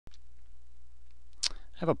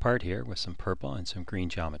have a part here with some purple and some green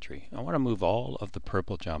geometry. I want to move all of the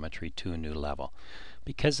purple geometry to a new level.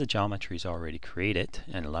 Because the geometry is already created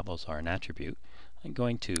and levels are an attribute, I'm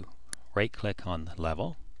going to right click on the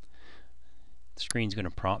level. The screen's going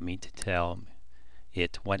to prompt me to tell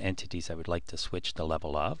it what entities I would like to switch the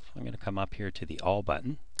level of. I'm going to come up here to the All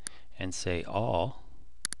button and say all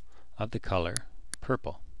of the color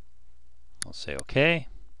purple. I'll say OK.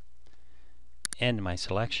 End my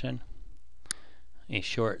selection. A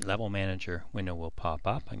short level manager window will pop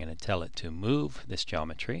up. I'm going to tell it to move this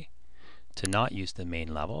geometry, to not use the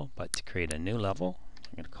main level, but to create a new level.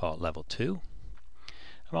 I'm going to call it level 2.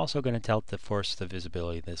 I'm also going to tell it to force the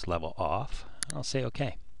visibility of this level off. I'll say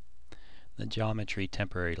OK. The geometry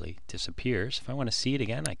temporarily disappears. If I want to see it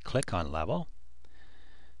again, I click on level,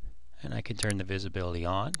 and I can turn the visibility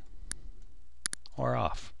on or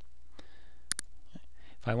off.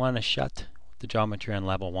 If I want to shut the geometry on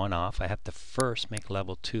level 1 off, I have to first make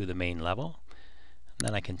level 2 the main level, and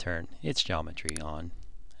then I can turn its geometry on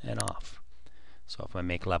and off. So if I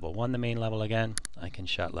make level 1 the main level again, I can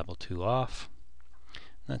shut level 2 off.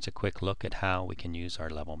 That's a quick look at how we can use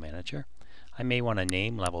our level manager. I may want to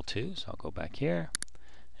name level 2, so I'll go back here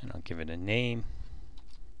and I'll give it a name.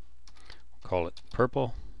 Call it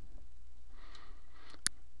purple.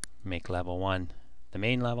 Make level 1 the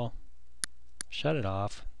main level. Shut it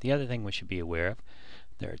off. The other thing we should be aware of,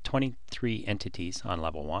 there are 23 entities on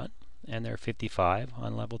level 1 and there are 55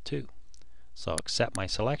 on level 2. So I'll accept my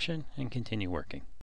selection and continue working.